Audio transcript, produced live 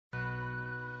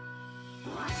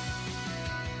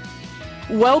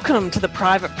Welcome to the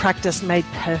Private Practice Made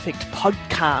Perfect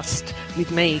podcast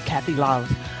with me, Kathy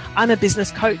Love. I'm a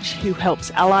business coach who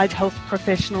helps allied health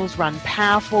professionals run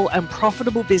powerful and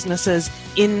profitable businesses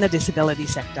in the disability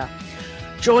sector.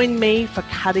 Join me for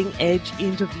cutting-edge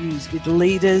interviews with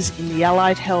leaders in the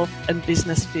allied health and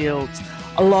business fields,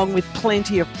 along with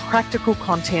plenty of practical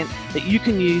content that you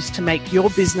can use to make your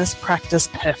business practice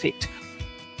perfect.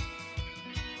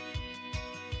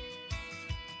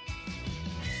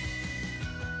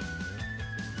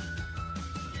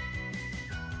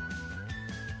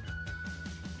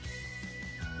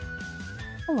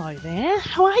 Hello there.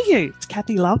 How are you? It's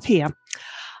Kathy Love here.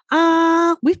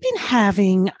 We've been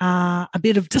having a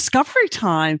bit of discovery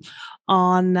time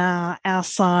on our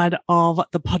side of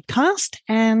the podcast,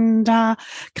 and kind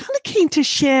of keen to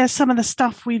share some of the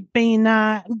stuff we've been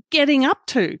getting up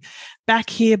to back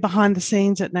here behind the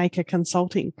scenes at NACA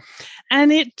Consulting.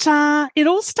 And it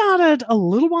all started a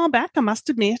little while back, I must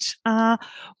admit,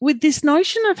 with this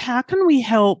notion of how can we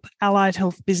help allied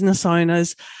health business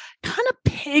owners kind of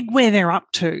peg where they're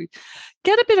up to,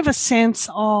 get a bit of a sense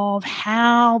of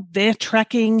how they're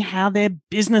tracking, how their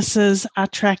businesses are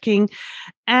tracking,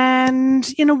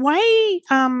 and in a way,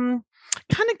 kind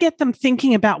of get them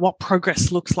thinking about what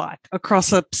progress looks like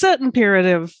across a certain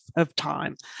period of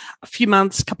time, a few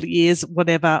months, a couple of years,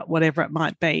 whatever it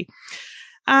might be.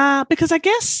 Because I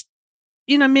guess,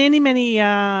 many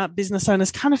business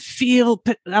owners kind of feel,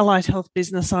 allied health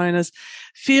business owners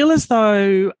feel as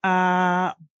though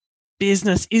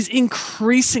business is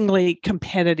increasingly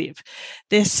competitive.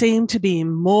 There seem to be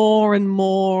more and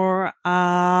more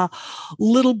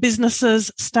little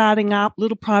businesses starting up,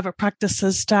 little private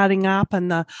practices starting up, and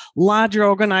the larger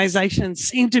organizations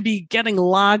seem to be getting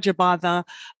larger by the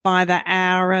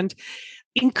hour. And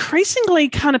increasingly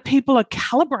kind of people are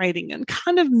calibrating and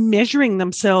kind of measuring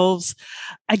themselves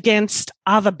against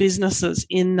other businesses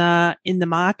in the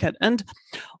market. And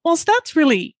whilst that's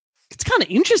really, it's kind of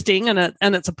interesting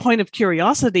and it's a point of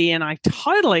curiosity, and I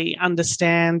totally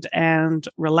understand and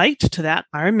relate to that.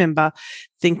 I remember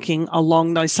thinking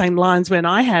along those same lines when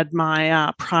I had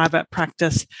my private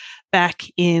practice back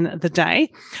in the day.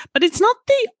 But it's not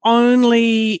the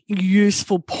only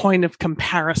useful point of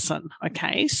comparison,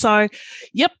 okay? So,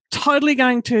 yep, totally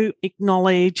going to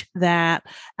acknowledge that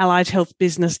allied health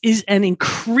business is an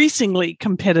increasingly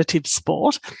competitive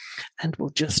sport, and we'll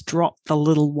just drop the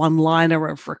little one-liner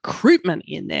of recruitment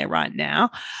in there right now.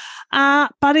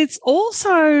 But it's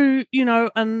also,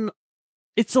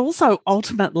 it's also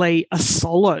ultimately a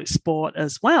solo sport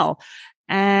as well.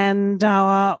 And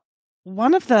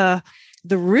one of the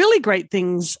really great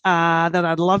things that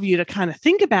I'd love you to kind of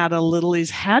think about a little is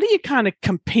how do you kind of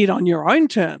compete on your own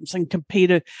terms and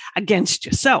compete against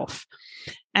yourself?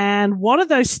 And what are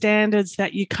those standards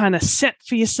that you kind of set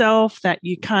for yourself, that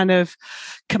you kind of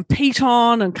compete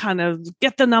on and kind of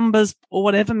get the numbers or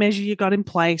whatever measure you got in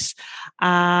place,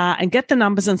 and get the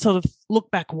numbers and sort of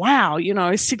look back, wow,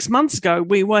 6 months ago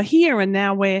we were here and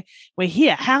now we're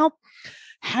here.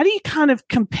 How do you kind of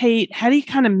compete? How do you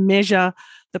kind of measure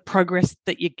the progress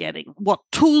that you're getting? What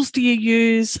tools do you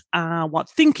use? What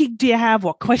thinking do you have?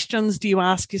 What questions do you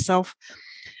ask yourself?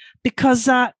 Because,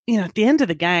 at the end of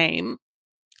the game,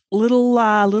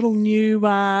 little new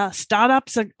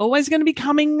startups are always going to be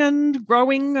coming and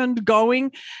growing and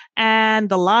going. And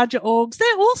the larger orgs,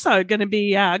 they're also going to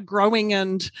be growing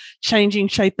and changing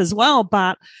shape as well.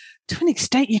 But to an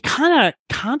extent, you kind of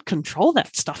can't control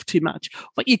that stuff too much.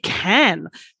 What you can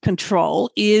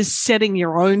control is setting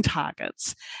your own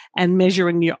targets and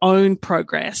measuring your own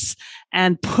progress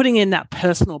and putting in that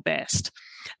personal best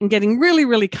and getting really,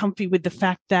 really comfy with the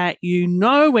fact that you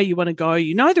know where you want to go,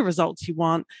 you know the results you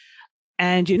want,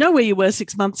 and you know where you were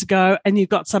 6 months ago, and you've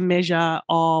got some measure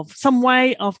of, some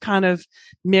way of kind of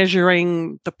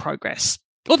measuring the progress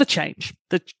or the change,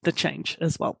 the change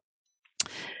as well.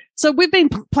 So we've been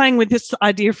playing with this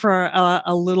idea for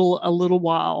a little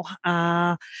while,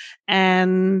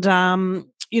 and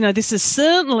this is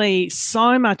certainly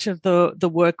so much of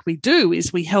the work we do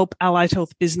is we help allied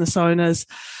health business owners,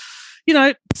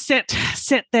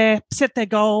 set their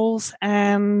goals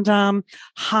and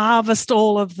harvest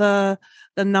all of the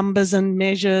numbers and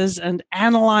measures and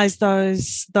analyze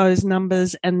those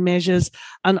numbers and measures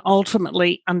and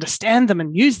ultimately understand them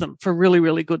and use them for really,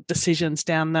 really good decisions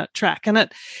down that track. And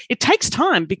it takes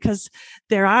time because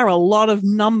there are a lot of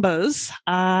numbers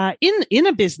in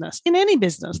a business, in any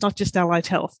business, not just allied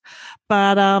health.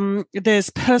 But there's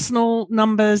personal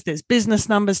numbers, there's business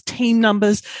numbers, team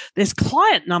numbers, there's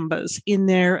client numbers in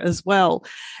there as well.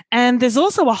 And there's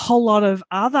also a whole lot of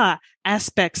other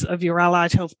aspects of your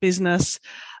allied health business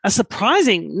a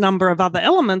surprising number of other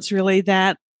elements really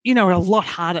that, are a lot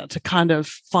harder to kind of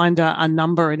find a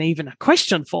number and even a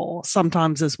question for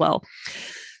sometimes as well.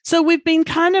 So we've been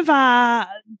kind of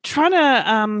trying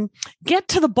to get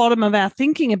to the bottom of our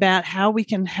thinking about how we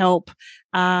can help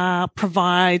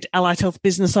provide allied health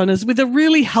business owners with a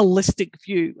really holistic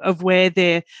view of where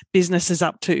their business is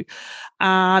up to,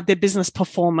 their business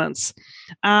performance,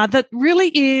 that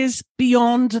really is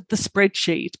beyond the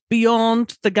spreadsheet,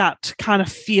 beyond the gut kind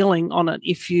of feeling on it,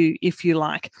 if you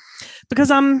like. Because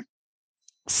I'm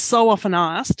so often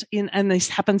asked, and this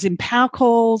happens in power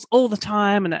calls all the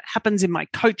time, and it happens in my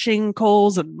coaching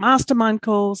calls and mastermind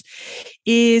calls,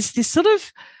 is this sort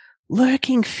of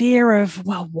lurking fear of,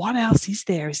 well, what else is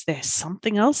there? Is there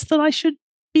something else that I should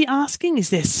be asking? Is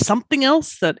there something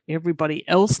else that everybody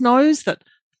else knows that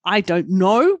I don't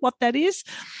know what that is?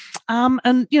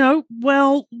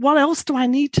 Well, what else do I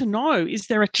need to know? Is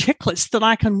there a checklist that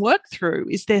I can work through?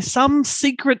 Is there some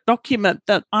secret document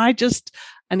that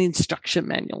an instruction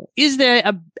manual? Is there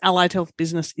a allied health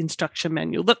business instruction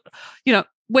manual that,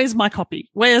 where's my copy?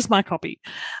 Where's my copy?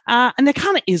 And there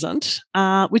kind of isn't,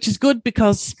 which is good,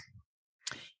 because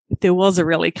if there was a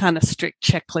really kind of strict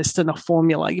checklist and a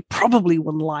formula, you probably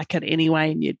wouldn't like it anyway,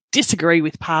 and you'd disagree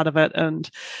with part of it, and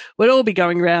we'd all be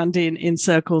going around in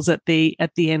circles at the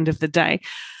end of the day.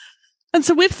 And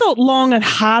so we've thought long and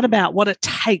hard about what it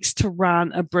takes to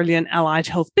run a brilliant allied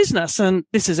health business, and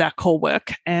this is our core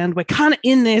work. And we're kind of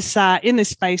in this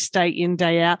space day in,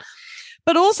 day out.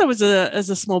 But also as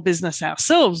a small business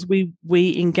ourselves, we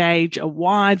engage a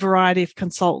wide variety of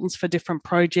consultants for different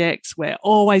projects. We're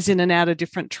always in and out of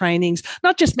different trainings,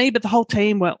 not just me, but the whole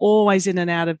team. We're always in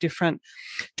and out of different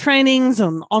trainings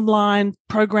and online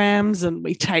programs, and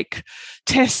we take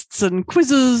tests and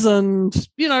quizzes and,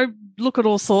 look at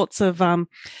all sorts of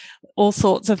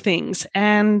things.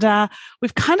 And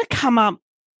we've kind of come up,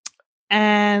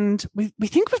 and we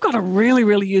think we've got a really,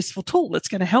 really useful tool that's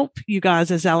going to help you guys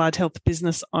as allied health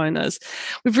business owners.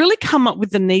 We've really come up with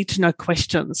the need to know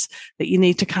questions that you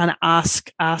need to kind of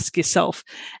ask yourself.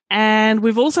 And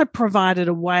we've also provided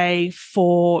a way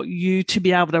for you to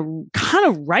be able to kind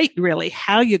of rate really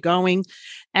how you're going,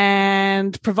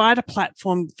 and provide a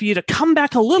platform for you to come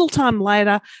back a little time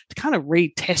later to kind of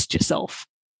retest yourself.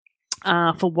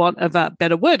 For want of a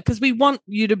better word, because we want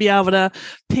you to be able to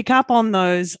pick up on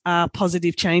those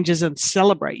positive changes and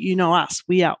celebrate. You know us;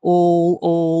 we are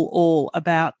all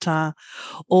about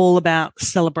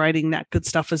celebrating that good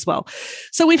stuff as well.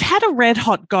 So we've had a red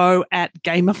hot go at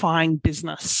gamifying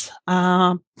business.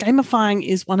 Gamifying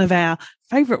is one of our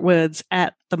favorite words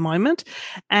at the moment,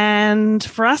 and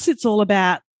for us, it's all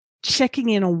about checking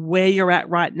in on where you're at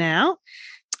right now,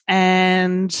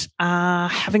 and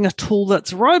having a tool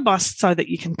that's robust so that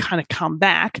you can kind of come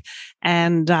back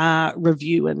and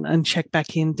review and check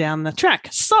back in down the track.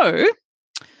 So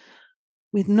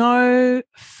with no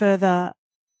further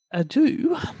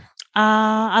ado,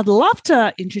 I'd love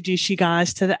to introduce you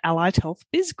guys to the Allied Health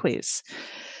Biz Quiz.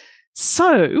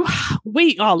 So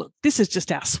look, this is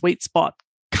just our sweet spot.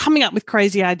 Coming up with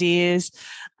crazy ideas,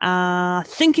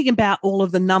 thinking about all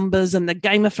of the numbers and the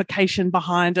gamification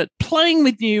behind it, playing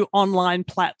with new online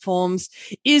platforms.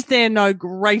 Is there no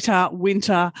greater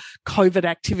winter COVID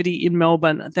activity in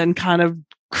Melbourne than kind of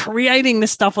creating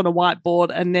this stuff on a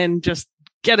whiteboard and then just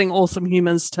getting awesome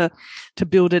humans to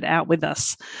build it out with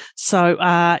us? So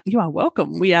you are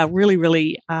welcome. We are really,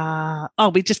 really,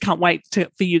 we just can't wait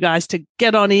for you guys to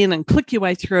get on in and click your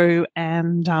way through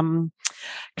and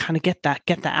kind of get the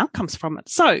outcomes from it.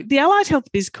 So the Allied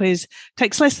Health Biz Quiz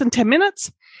takes less than 10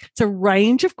 minutes. It's a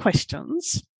range of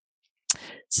questions.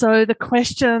 So the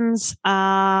questions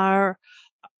are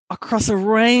across a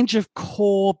range of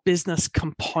core business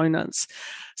components.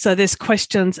 So there's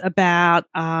questions about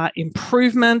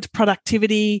improvement,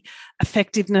 productivity,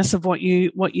 effectiveness of what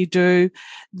you do.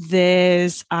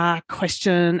 There's a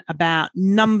question about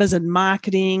numbers and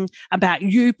marketing, about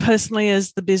you personally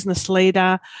as the business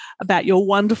leader, about your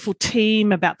wonderful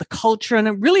team, about the culture,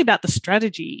 and really about the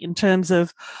strategy in terms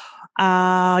of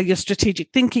your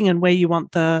strategic thinking and where you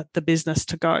want the business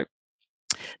to go.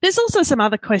 There's also some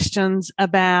other questions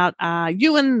about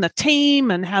you and the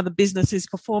team and how the business is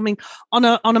performing on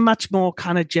a much more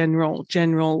kind of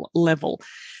general level.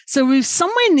 So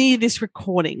somewhere near this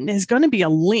recording, there's going to be a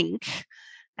link,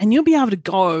 and you'll be able to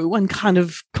go and kind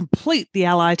of complete the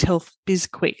Allied Health Biz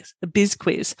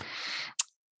Quiz.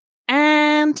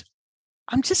 And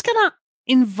I'm just going to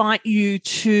invite you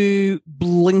to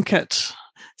blink it.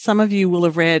 Some of you will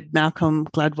have read Malcolm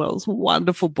Gladwell's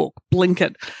wonderful book, Blink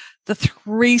It, the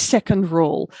 3-second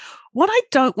rule. What I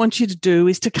don't want you to do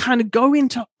is to kind of go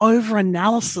into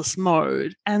over-analysis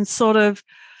mode and sort of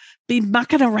be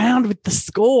mucking around with the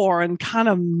score and kind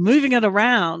of moving it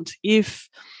around. If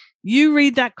you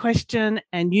read that question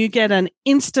and you get an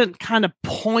instant kind of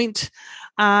point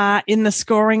in the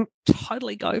scoring,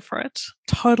 totally go for it.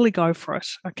 Totally go for it.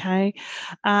 Okay.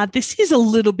 This is a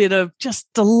little bit of just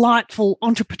delightful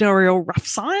entrepreneurial rough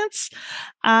science.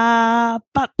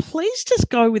 But please just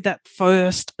go with that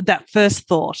first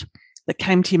thought that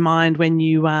came to your mind when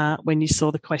you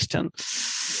saw the question.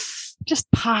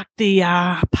 Just park the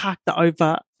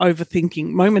overthinking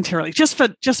momentarily, just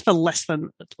for less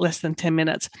than 10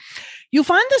 minutes. You'll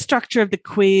find the structure of the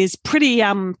quiz pretty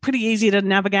easy to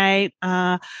navigate.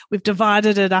 We've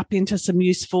divided it up into some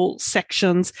useful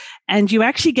sections, and you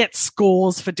actually get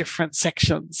scores for different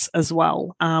sections as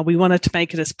well. We wanted to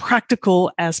make it as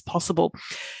practical as possible.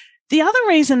 The other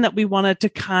reason that we wanted to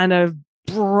kind of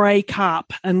break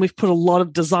up, and we've put a lot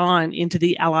of design into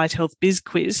the Allied Health Biz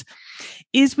Quiz,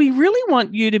 is we really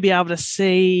want you to be able to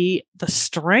see the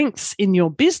strengths in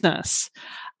your business.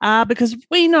 Because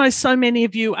we know so many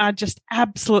of you are just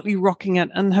absolutely rocking it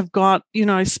and have got,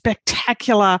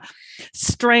 spectacular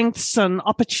strengths and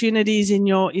opportunities in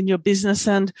your business.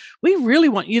 And we really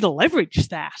want you to leverage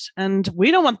that. And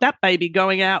we don't want that baby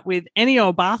going out with any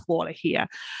old bathwater here.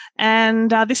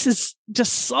 And this is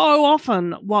just so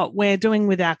often what we're doing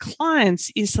with our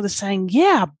clients is sort of saying,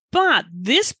 yeah, but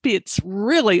this bit's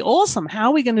really awesome. How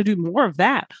are we going to do more of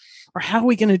that? Or how are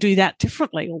we going to do that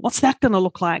differently? Or what's that going to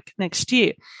look like next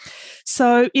year?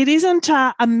 So it isn't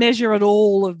a measure at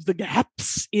all of the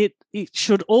gaps. It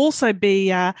should also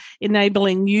be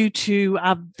enabling you to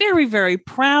very, very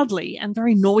proudly and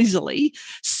very noisily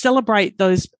celebrate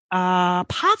those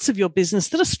parts of your business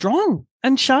that are strong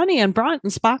and shiny and bright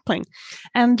and sparkling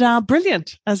and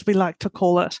brilliant, as we like to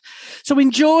call it. So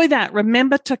enjoy that.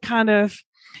 Remember to kind of,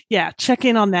 check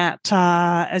in on that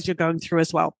as you're going through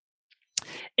as well.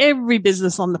 Every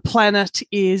business on the planet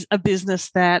is a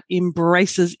business that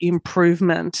embraces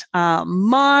improvement.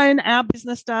 Our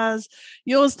business does,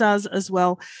 yours does as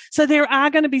well. So there are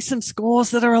going to be some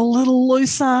scores that are a little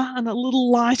looser and a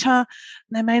little lighter.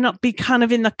 They may not be kind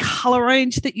of in the color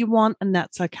range that you want, and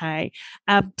that's okay.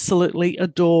 Absolutely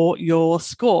adore your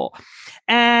score.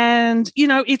 And,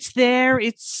 it's there.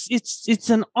 It's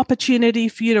an opportunity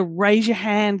for you to raise your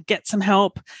hand, get some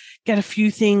help, get a few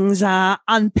things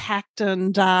unpacked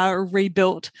and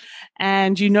rebuilt.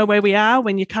 And you know where we are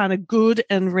when you're kind of good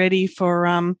and ready for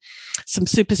some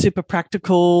super, super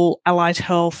practical allied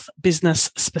health business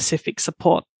specific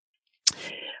support.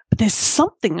 But there's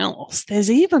something else.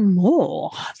 There's even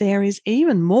more. There is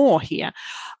even more here.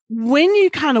 When you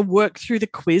kind of work through the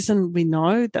quiz, and we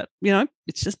know that,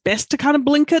 it's just best to kind of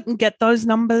blink it and get those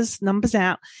numbers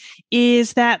out,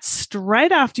 is that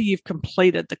straight after you've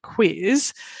completed the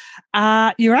quiz,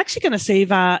 you're actually going to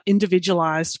receive an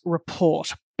individualized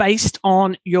report based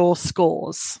on your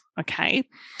scores. Okay.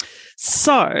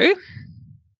 So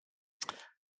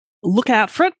look out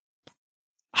for it.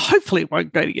 Hopefully it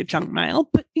won't go to your junk mail,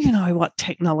 but you know what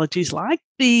technology's like.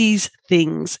 These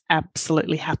things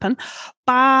absolutely happen.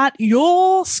 But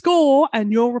your score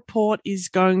and your report is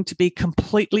going to be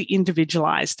completely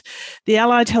individualized. The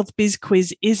Allied Health Biz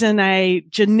Quiz isn't a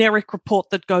generic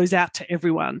report that goes out to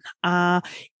everyone.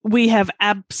 We have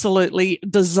absolutely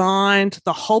designed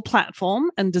the whole platform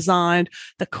and designed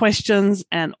the questions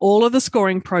and all of the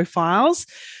scoring profiles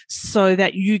so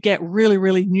that you get really,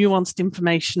 really nuanced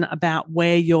information about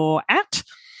where you're at.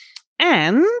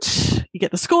 And you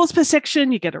get the scores per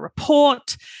section, you get a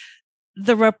report.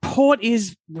 The report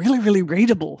is really, really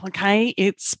readable, okay?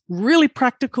 It's really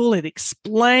practical. It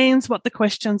explains what the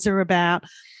questions are about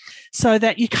so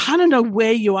that you kind of know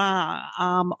where you are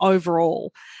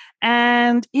overall.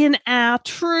 And in our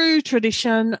true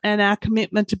tradition and our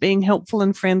commitment to being helpful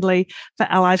and friendly for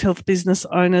allied health business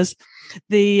owners,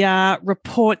 the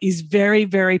report is very,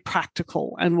 very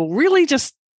practical and will really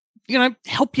just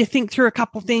help you think through a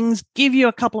couple of things, give you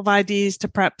a couple of ideas to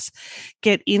perhaps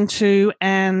get into,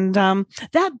 and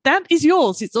that is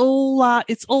yours. It's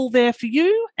all there for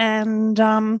you, and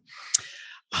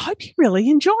I hope you really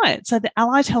enjoy it. So the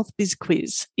Allied Health Biz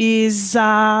Quiz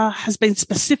has been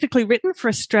specifically written for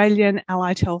Australian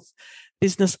allied health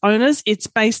business owners. It's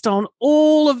based on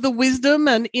all of the wisdom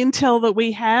and intel that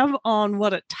we have on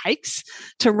what it takes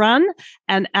to run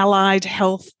an allied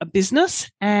health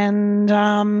business.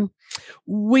 And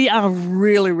we are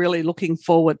really, really looking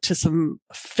forward to some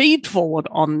feed forward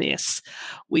on this.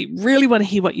 We really want to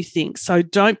hear what you think. So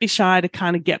don't be shy to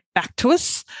kind of get back to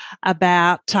us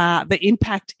about the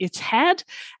impact it's had,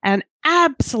 and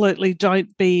absolutely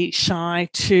don't be shy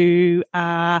to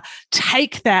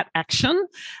take that action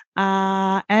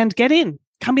and get in.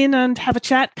 come in and have a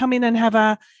chat, come in and have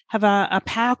a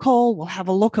power call. We'll have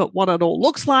a look at what it all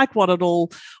looks like, what it all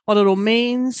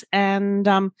means.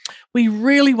 And we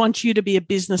really want you to be a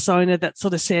business owner that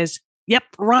sort of says, yep,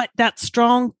 right, that's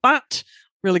strong, but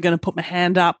really going to put my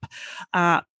hand up.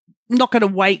 Not going to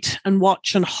wait and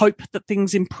watch and hope that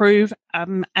things improve.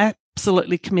 I'm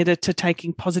absolutely committed to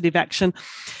taking positive action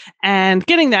and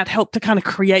getting that help to kind of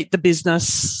create the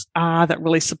business that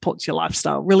really supports your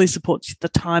lifestyle, really supports the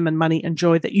time and money and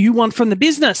joy that you want from the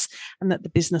business, and that the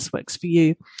business works for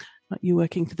you, not you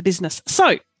working for the business.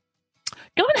 So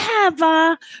go and have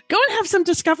some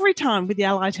discovery time with the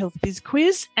Allied Health Biz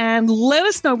Quiz and let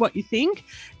us know what you think.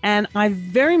 And I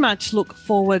very much look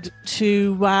forward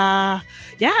to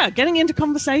getting into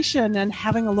conversation and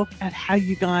having a look at how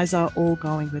you guys are all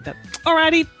going with it.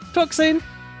 Alrighty, talk soon.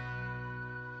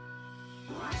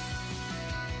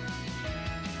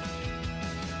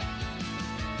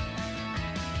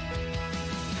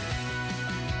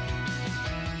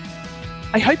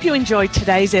 I hope you enjoyed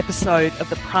today's episode of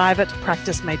the Private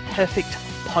Practice Made Perfect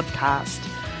podcast.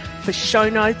 For show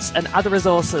notes and other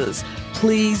resources,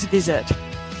 please visit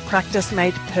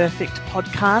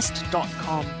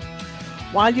practicemadeperfectpodcast.com.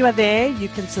 While you are there, you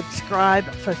can subscribe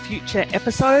for future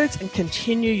episodes and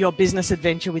continue your business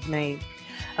adventure with me.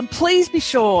 And please be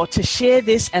sure to share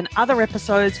this and other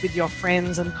episodes with your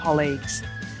friends and colleagues.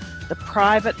 The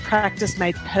Private Practice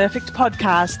Made Perfect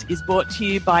podcast is brought to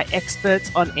you by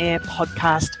Experts on Air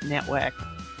Podcast Network.